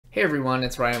Hey everyone,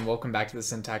 it's Ryan. Welcome back to the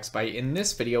Syntax Bite. In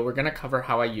this video, we're going to cover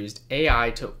how I used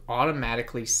AI to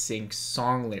automatically sync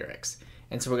song lyrics.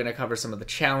 And so we're going to cover some of the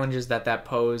challenges that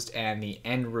posed and the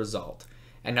end result.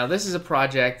 And now this is a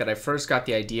project that I first got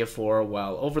the idea for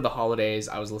while over the holidays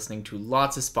I was listening to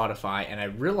lots of Spotify, and I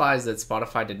realized that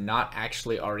Spotify did not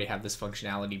actually already have this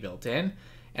functionality built in.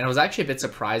 And I was actually a bit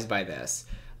surprised by this.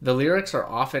 The lyrics are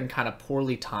often kind of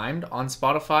poorly timed on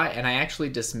Spotify, and I actually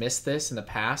dismissed this in the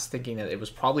past, thinking that it was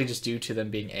probably just due to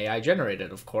them being AI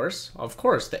generated, of course. Of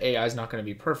course, the AI is not going to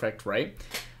be perfect, right?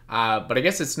 But I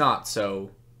guess it's not,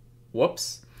 so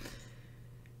whoops.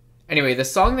 Anyway, the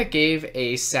song that gave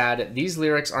a sad "these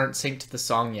lyrics aren't synced to the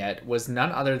song yet" was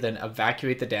none other than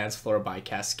 "Evacuate the Dance Floor" by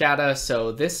Cascada,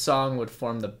 so this song would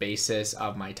form the basis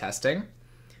of my testing.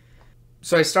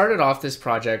 So I started off this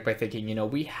project by thinking,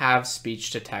 we have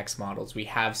speech-to-text models. We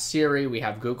have Siri, we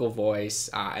have Google Voice,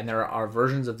 and there are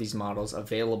versions of these models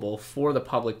available for the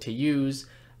public to use.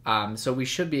 So we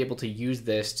should be able to use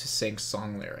this to sync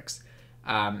song lyrics.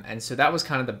 And so that was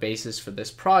kind of the basis for this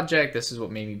project. This is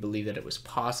what made me believe that it was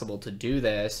possible to do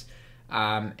this.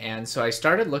 And so I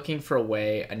started looking for a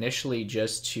way initially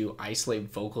just to isolate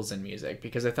vocals in music,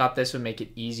 because I thought this would make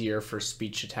it easier for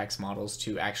speech-to-text models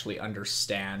to actually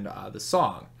understand the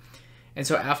song. And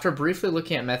so after briefly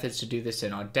looking at methods to do this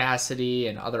in Audacity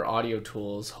and other audio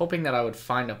tools, hoping that I would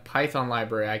find a Python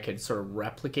library I could sort of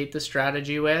replicate the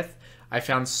strategy with, I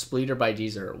found Spleeter by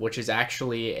Deezer, which is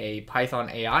actually a Python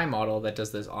AI model that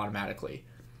does this automatically.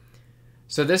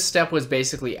 So this step was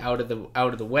basically out of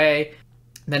the way.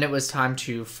 Then it was time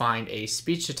to find a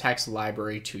speech-to-text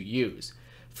library to use.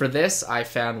 For this, I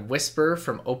found Whisper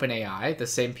from OpenAI, the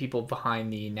same people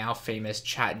behind the now famous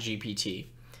ChatGPT.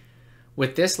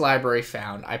 With this library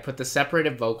found, I put the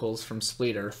separated vocals from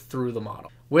Spleeter through the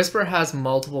model. Whisper has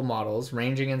multiple models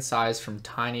ranging in size from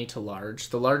tiny to large.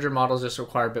 The larger models just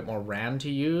require a bit more RAM to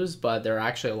use, but they're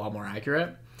actually a lot more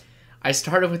accurate. I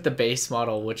started with the base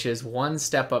model, which is one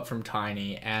step up from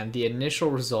Tiny, and the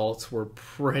initial results were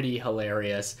pretty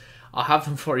hilarious. I'll have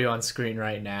them for you on screen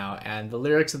right now, and the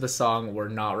lyrics of the song were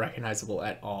not recognizable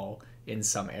at all in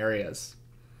some areas.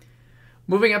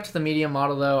 Moving up to the medium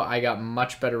model though, I got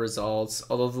much better results,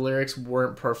 although the lyrics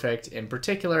weren't perfect. In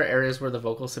particular, areas where the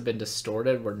vocals had been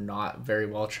distorted were not very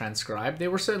well transcribed. They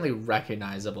were certainly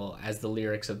recognizable as the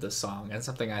lyrics of the song, and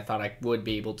something I thought I would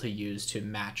be able to use to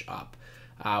match up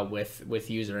with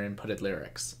user inputted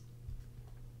lyrics.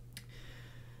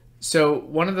 So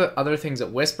one of the other things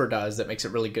that Whisper does that makes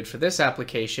it really good for this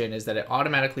application is that it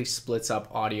automatically splits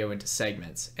up audio into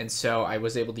segments. And so I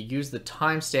was able to use the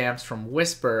timestamps from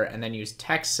Whisper and then use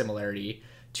text similarity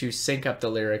to sync up the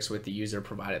lyrics with the user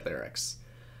provided lyrics.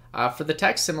 For the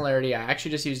text similarity, I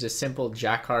actually just used a simple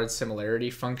Jacquard similarity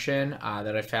function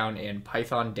that I found in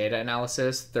Python Data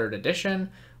Analysis 3rd edition,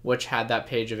 which had that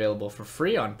page available for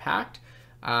free on Pact.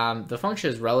 The function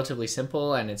is relatively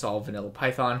simple and it's all vanilla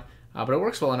Python, but it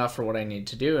works well enough for what I need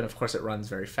to do, and of course it runs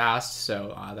very fast,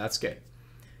 so that's good.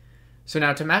 So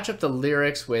now to match up the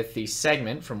lyrics with the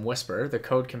segment from Whisper, the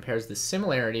code compares the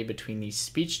similarity between the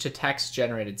speech-to-text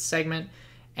generated segment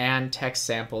and text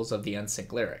samples of the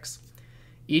unsynced lyrics.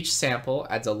 Each sample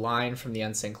adds a line from the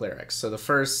unsynced lyrics. So the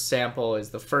first sample is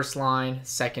the first line,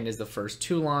 second is the first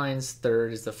 2 lines,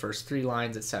 third is the first 3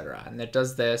 lines, etc. And it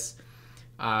does this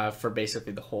for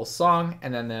basically the whole song,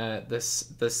 and then the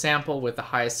sample with the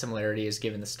highest similarity is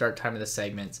given the start time of the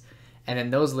segments, and then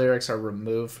those lyrics are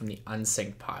removed from the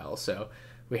unsynced pile. So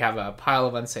we have a pile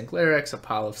of unsynced lyrics, a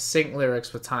pile of synced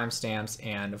lyrics with timestamps,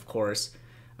 and of course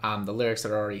the lyrics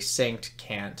that are already synced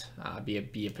can't be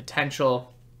a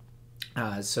potential.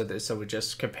 So it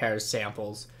just compares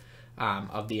samples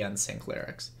of the unsynced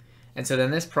lyrics. And so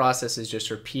then this process is just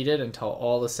repeated until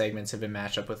all the segments have been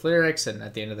matched up with lyrics, and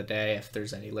at the end of the day, if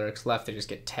there's any lyrics left, they just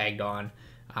get tagged on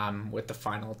with the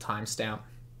final timestamp.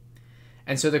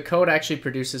 And so the code actually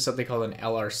produces something called an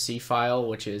LRC file,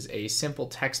 which is a simple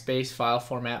text-based file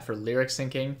format for lyric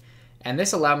syncing. And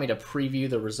this allowed me to preview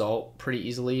the result pretty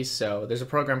easily. So there's a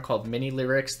program called Mini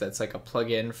Lyrics that's like a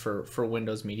plugin for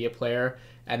Windows Media Player.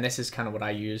 And this is kind of what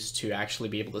I use to actually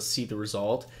be able to see the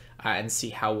result and see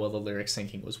how well the lyric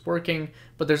syncing was working.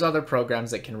 But there's other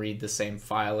programs that can read the same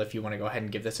file if you want to go ahead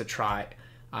and give this a try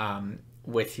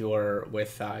with your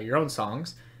own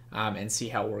songs and see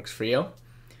how it works for you.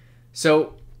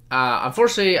 So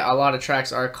unfortunately, a lot of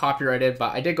tracks are copyrighted,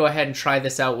 but I did go ahead and try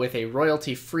this out with a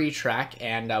royalty-free track,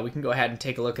 and we can go ahead and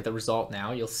take a look at the result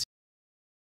now. You'll see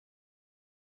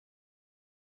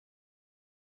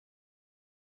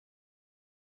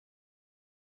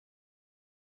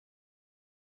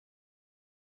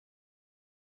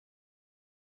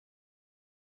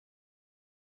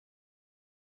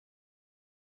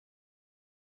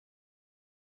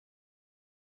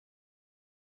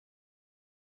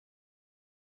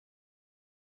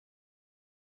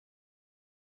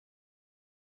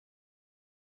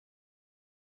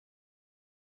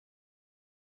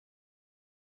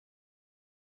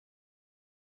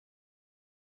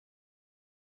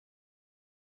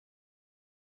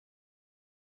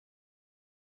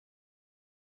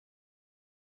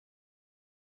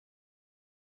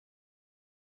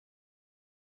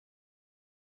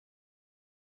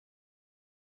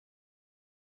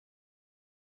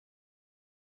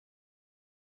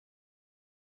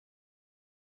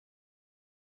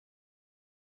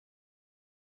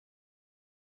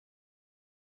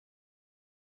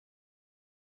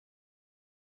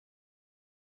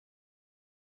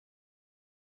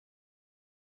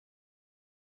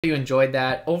You enjoyed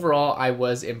that. Overall, I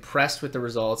was impressed with the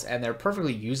results, and they're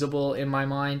perfectly usable in my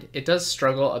mind. It does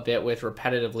struggle a bit with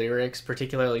repetitive lyrics,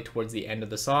 particularly towards the end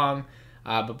of the song,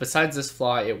 but besides this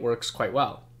flaw, it works quite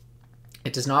well.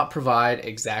 It does not provide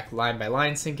exact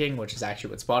line-by-line syncing, which is actually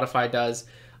what Spotify does,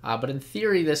 but in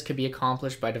theory, this could be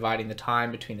accomplished by dividing the time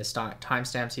between the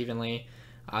timestamps evenly.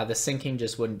 The syncing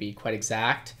just wouldn't be quite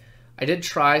exact. I did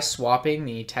try swapping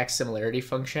the text similarity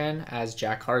function, as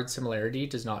Jacquard similarity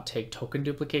does not take token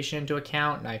duplication into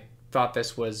account, and I thought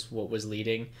this was what was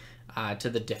leading to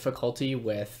the difficulty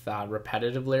with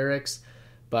repetitive lyrics.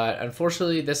 But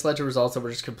unfortunately, this led to results that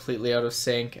were just completely out of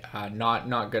sync,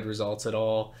 not good results at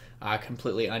all,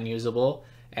 completely unusable.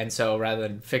 And so rather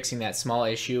than fixing that small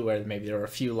issue where maybe there were a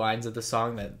few lines of the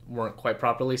song that weren't quite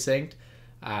properly synced,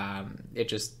 it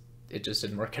just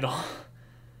didn't work at all.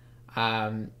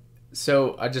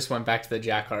 So I just went back to the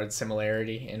Jacquard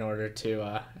similarity in order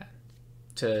to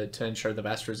ensure the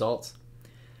best results.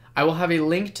 I will have a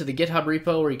link to the GitHub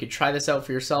repo where you could try this out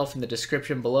for yourself in the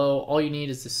description below. All you need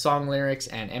is the song lyrics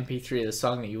and MP3 of the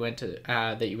song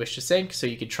that you wish to sync. So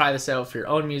you could try this out for your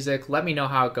own music. Let me know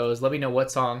how it goes. Let me know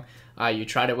what song you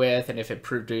tried it with, and if it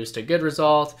produced a good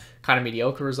result, kind of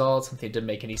mediocre result, something that didn't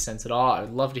make any sense at all. I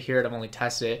would love to hear it. I've only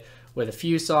tested it with a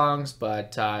few songs,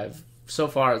 but so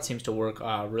far it seems to work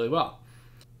really well.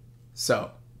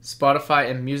 So, Spotify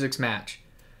and Musixmatch.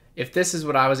 If this is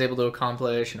what I was able to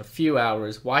accomplish in a few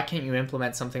hours, why can't you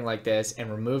implement something like this and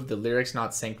remove the lyrics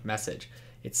not synced message?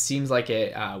 It seems like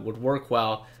it would work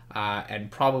well,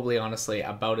 and probably honestly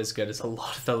about as good as a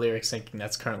lot of the lyric syncing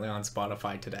that's currently on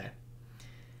Spotify today.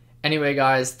 Anyway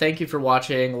guys, thank you for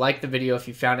watching. Like the video if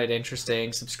you found it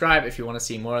interesting. Subscribe if you want to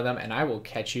see more of them, and I will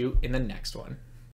catch you in the next one.